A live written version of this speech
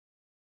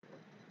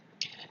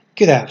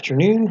Good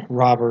afternoon,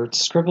 Robert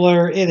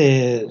Scribbler. It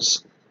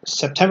is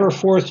September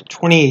 4th,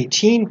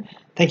 2018.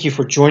 Thank you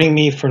for joining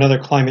me for another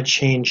climate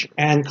change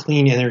and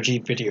clean energy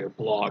video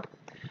blog.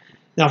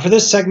 Now for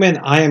this segment,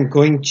 I am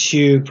going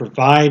to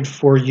provide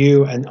for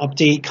you an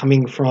update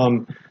coming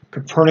from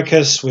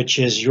Copernicus, which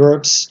is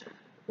Europe's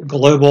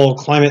global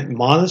climate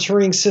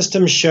monitoring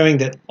system, showing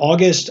that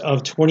August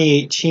of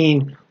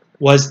 2018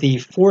 was the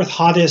fourth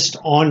hottest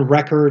on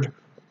record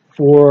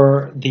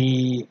for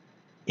the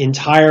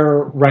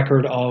entire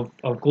record of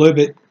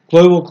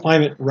global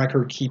climate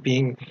record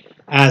keeping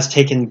as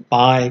taken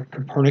by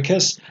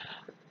Copernicus.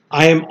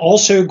 I am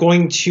also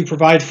going to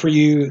provide for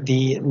you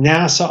the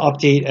NASA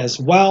update as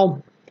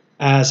well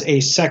as a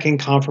second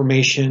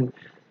confirmation,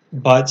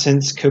 but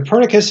since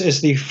Copernicus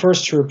is the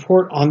first to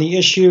report on the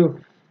issue,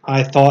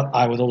 I thought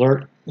I would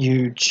alert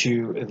you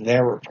to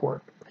their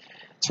report.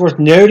 It's worth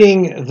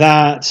noting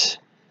that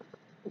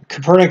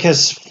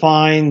Copernicus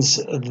finds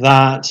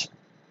that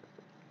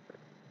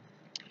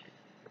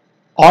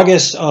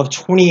August of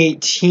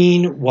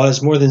 2018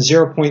 was more than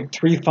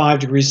 0.35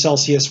 degrees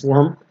Celsius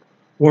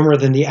warmer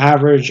than the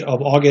average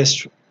of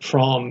August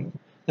from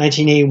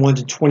 1981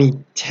 to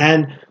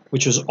 2010,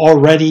 which was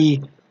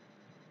already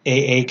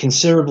a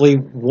considerably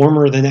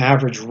warmer than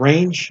average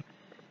range.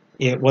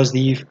 It was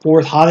the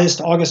fourth hottest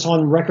August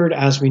on record,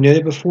 as we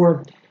noted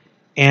before,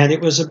 and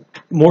it was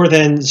more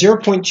than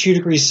 0.2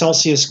 degrees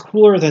Celsius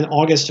cooler than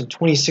August of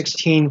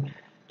 2016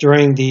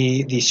 during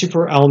the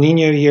Super El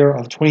Nino year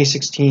of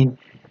 2016,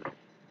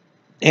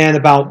 and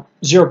about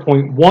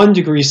 0.1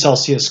 degrees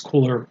Celsius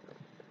cooler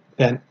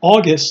than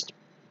August of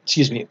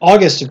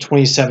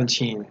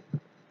 2017,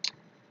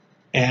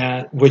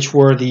 and which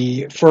were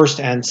the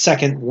first and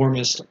second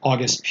warmest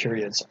August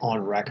periods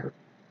on record.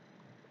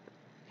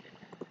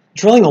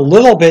 Drilling a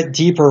little bit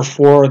deeper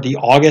for the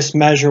August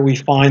measure, we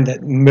find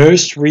that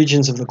most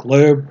regions of the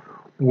globe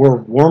were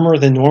warmer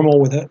than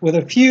normal, with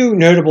a few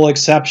notable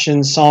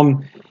exceptions.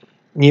 Some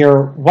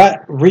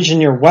region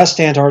near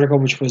West Antarctica,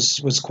 which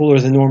was cooler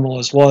than normal,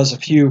 as well as a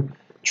few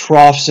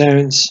trough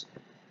zones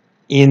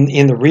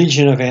in the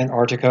region of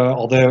Antarctica,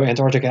 although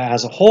Antarctica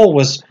as a whole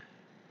was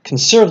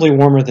considerably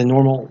warmer than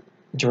normal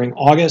during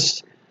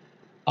August.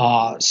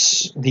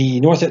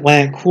 The North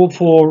Atlantic cool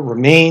pool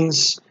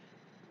remains,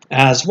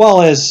 as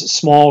well as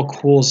small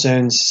cool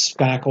zones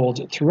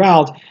speckled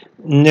throughout.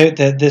 Note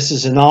that this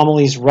is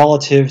anomalies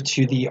relative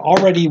to the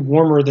already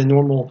warmer than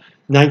normal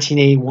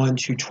 1981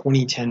 to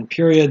 2010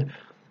 period.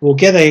 We'll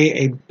get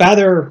a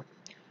better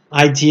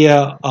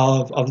idea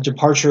of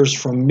departures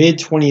from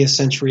mid-20th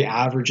century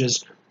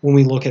averages when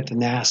we look at the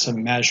NASA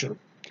measure.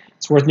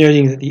 It's worth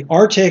noting that the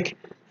Arctic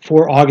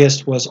for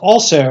August was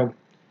also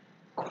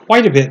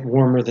quite a bit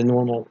warmer than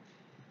normal,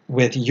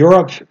 with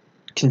Europe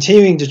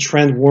continuing to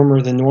trend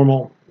warmer than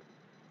normal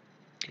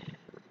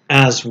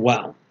as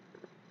well.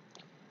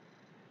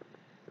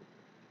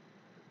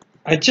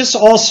 I'd just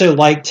also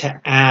like to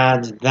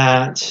add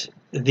that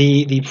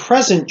the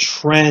present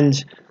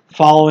trend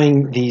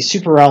following the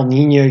Super El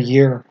Nino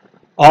year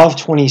of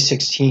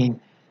 2016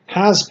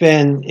 has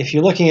been, if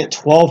you're looking at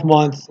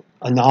 12-month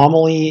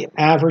anomaly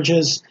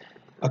averages,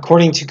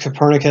 according to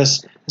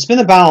Copernicus, it's been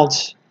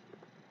about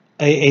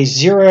a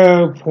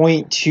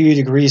 0.2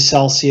 degrees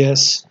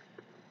Celsius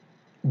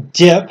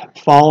dip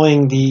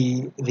following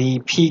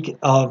the peak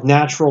of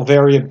natural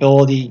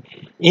variability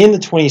in the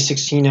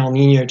 2016 El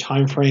Nino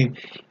timeframe,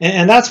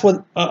 and that's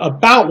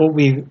about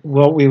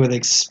what we would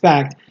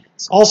expect.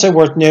 It's also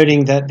worth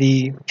noting that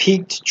the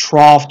peak to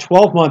trough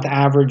 12-month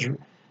average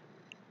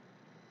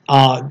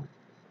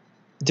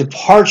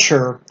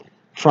departure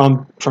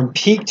from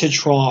peak to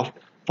trough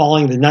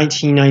following the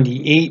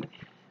 1998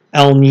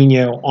 El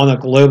Nino on a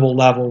global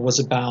level was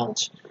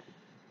about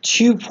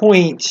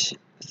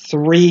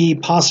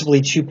 2.3, possibly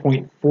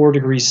 2.4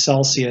 degrees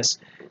Celsius.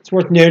 It's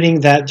worth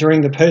noting that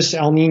during the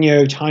post-El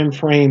Nino time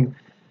frame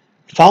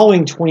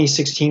following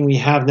 2016, we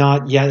have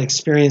not yet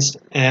experienced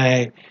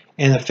an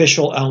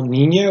official El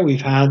Nino.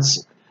 Have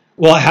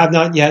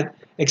not yet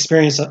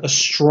experienced a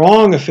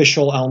strong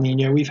official El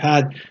Nino. We've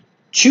had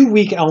 2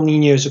 weak El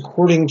Ninos,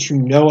 according to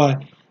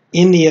NOAA,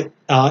 in the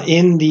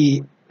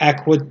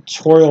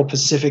equatorial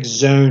Pacific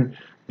zone,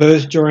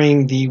 both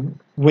during the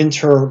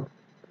winter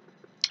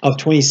of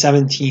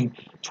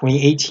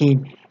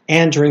 2017-2018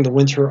 and during the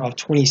winter of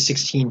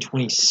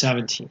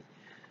 2016-2017.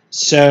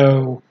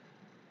 So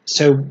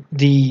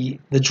the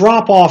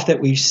drop-off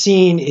that we've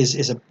seen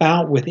is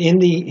about within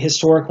the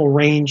historical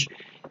range,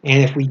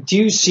 and if we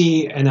do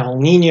see an El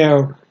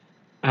Nino,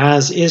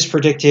 as is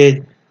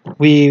predicted,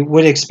 we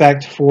would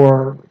expect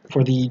for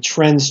the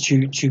trends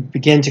to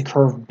begin to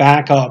curve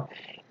back up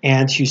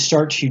and to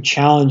start to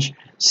challenge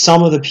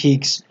some of the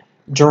peaks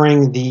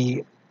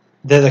that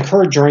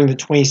occurred during the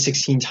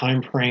 2016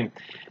 time frame,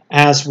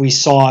 as we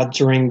saw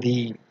during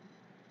the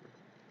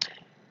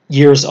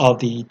years of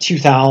the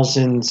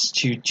 2000s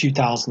to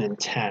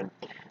 2010.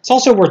 It's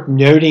also worth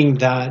noting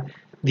that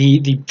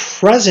the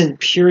present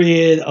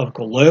period of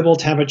global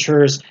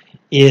temperatures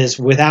is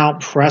without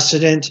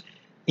precedent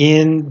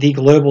in the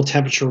global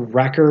temperature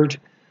record,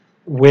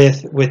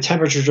 with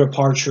temperature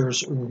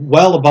departures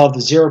well above the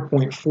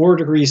 0.4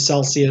 degrees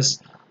Celsius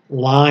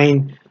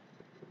line,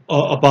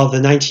 above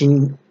the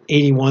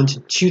 1981 to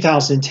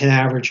 2010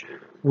 average,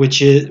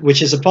 which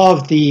is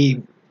above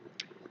the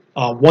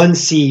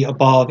 1C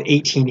above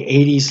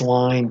 1880s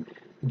line,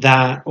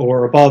 that,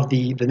 or above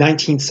the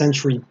 19th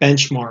century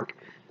benchmark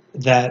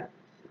that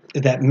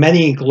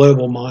many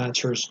global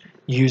monitors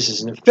use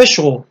as an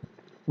official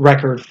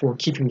record for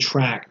keeping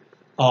track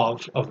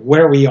of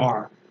where we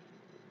are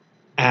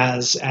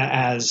as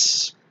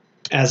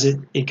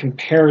it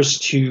compares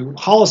to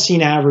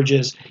Holocene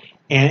averages,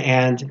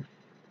 and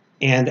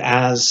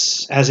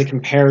as it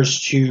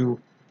compares to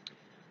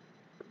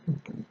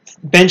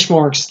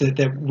benchmarks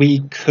that we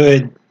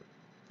could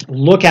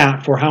look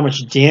at for how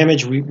much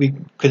damage we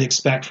could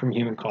expect from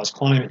human-caused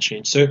climate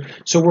change. So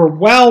we're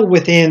well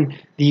within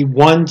the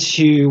 1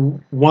 to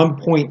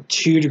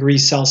 1.2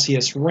 degrees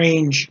Celsius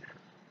range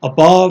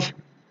above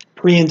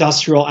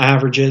pre-industrial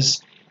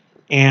averages,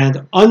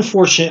 and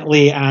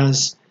unfortunately,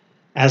 as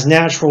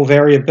natural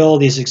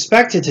variability is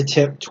expected to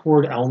tip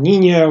toward El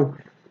Nino,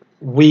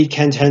 we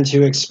can tend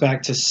to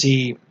expect to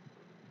see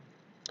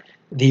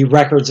the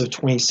records of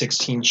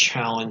 2016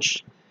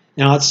 challenged.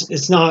 Now,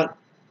 it's not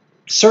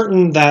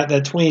certain that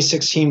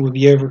 2016 would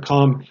be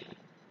overcome,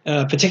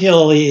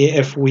 particularly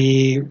if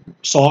we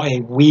saw a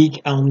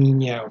weak El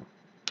Nino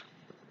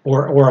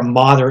or a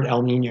moderate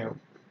El Nino,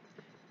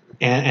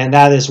 and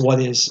that is what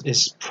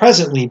is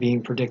presently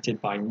being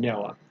predicted by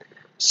NOAA.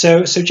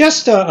 So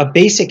just a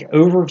basic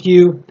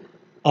overview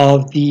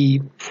of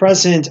the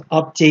present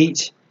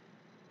update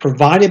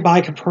provided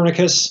by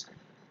Copernicus.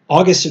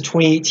 August of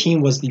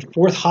 2018 was the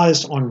fourth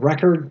hottest on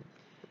record,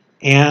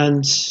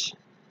 and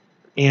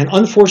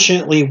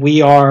unfortunately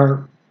we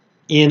are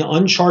in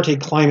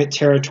uncharted climate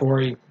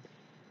territory,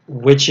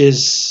 which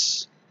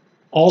is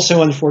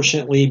also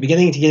unfortunately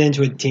beginning to get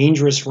into a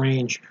dangerous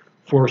range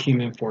for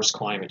human-forced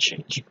climate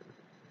change.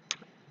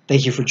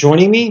 Thank you for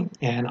joining me,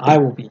 and I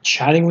will be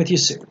chatting with you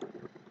soon.